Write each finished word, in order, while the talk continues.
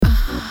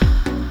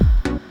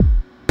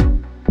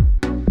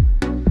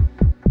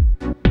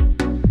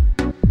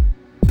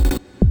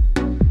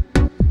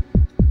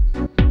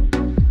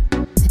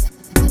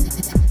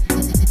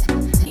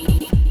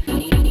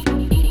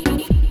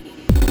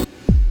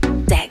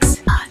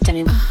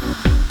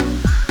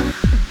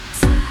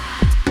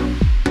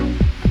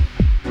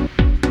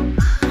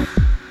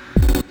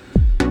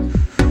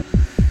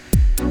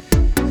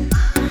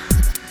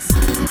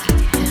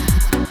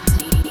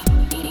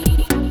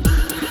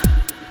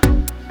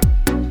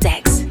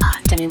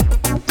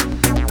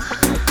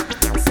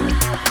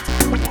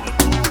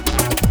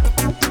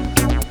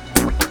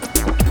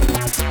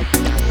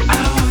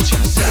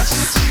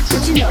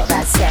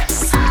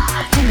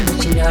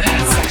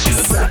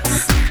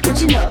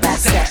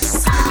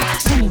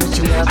sex? Tell me what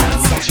you know about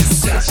sex.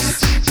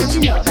 What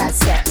you know about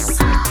sex?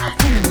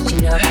 Tell me what you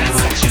know about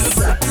sex.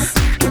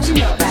 What you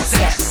know about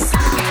sex?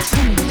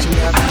 Tell me what you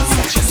know about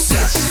sex.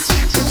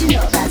 What you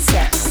know about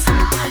sex?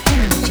 Tell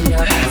me what you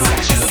know about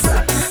sex.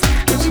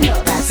 What you know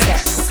about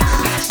sex?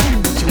 Tell me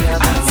what you know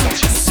about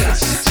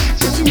sex.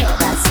 What you know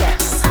about sex?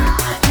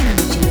 Tell me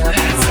what you know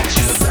about sex.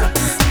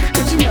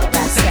 What you know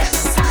about sex?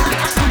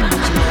 Tell me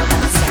what you know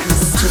about sex.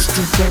 Just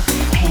a rope,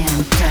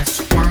 handcuffs,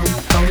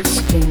 blindfold,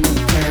 string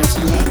girls,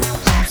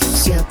 neckties,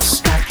 silk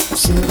scarf,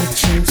 silver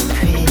chains,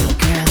 pretty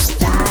girls,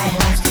 thigh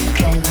highs,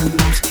 clever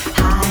masks,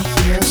 high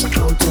heels,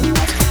 golden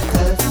masks,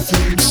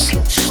 perfume,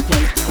 silk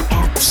straight,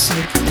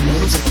 absolute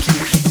music,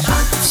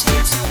 hot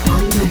sticks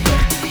on the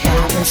head,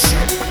 bottle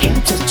soap,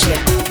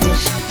 interjet,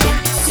 dish, deck,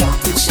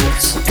 soft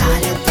slips,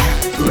 got it out,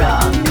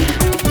 raw meat,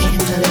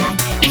 candlelight,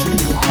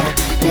 keyhole,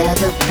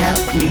 leather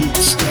belt, meat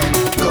skin,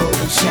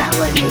 golden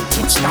shower,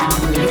 latex,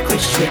 long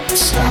licorice strip,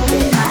 slap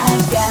it My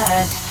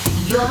God,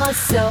 you're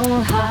so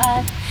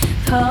hot.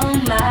 Pull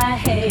my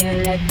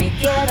hair, let me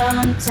get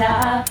on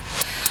top.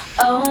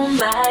 Oh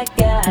my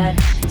God,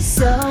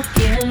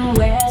 soaking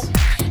wet,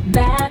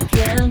 back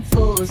and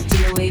forth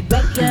till we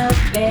break the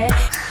bed.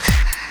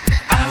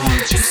 I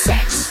want your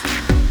sex.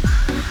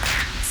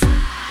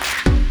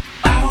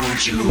 I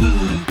want you.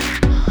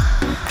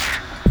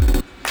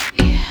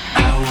 I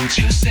want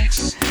your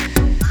sex.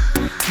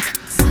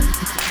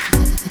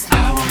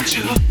 I want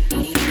you.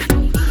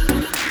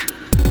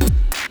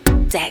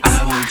 Sex. I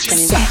want your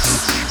sex.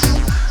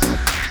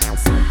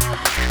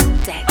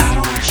 Sex. I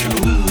want you.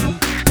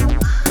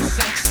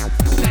 Sex.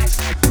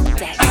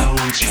 Sex. I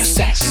want your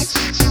sex.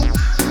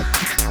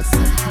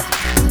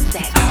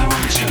 Sex. I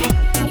want you.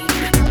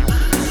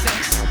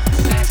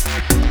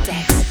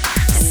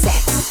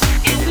 Sex.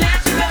 It's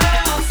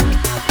natural.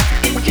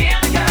 It's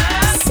chemical.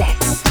 Sex.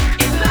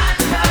 It's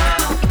logical.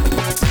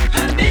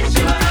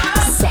 Habitual.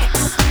 Sex.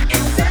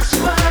 It's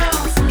sexual.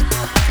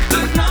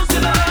 But most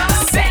of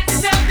all, sex is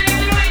something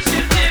we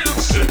should do.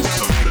 Sex is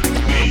something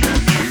we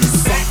should do.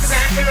 Sex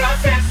after all,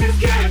 sex is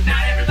good.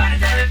 Not everybody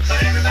does it, but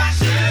everybody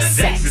should.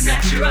 Sex is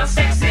natural.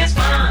 Sex is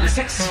fun.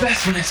 Sex is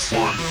best when it's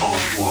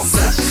one-on-one.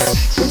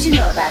 What you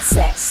know about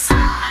sex?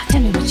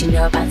 Tell me what you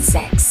know about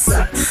sex.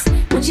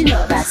 What you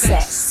know about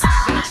sex?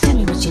 Tell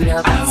me what you know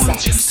about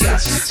sex.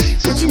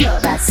 What you know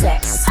about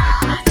sex?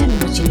 Tell me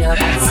what you know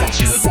about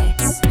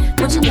sex.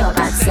 What you know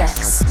about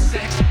sex?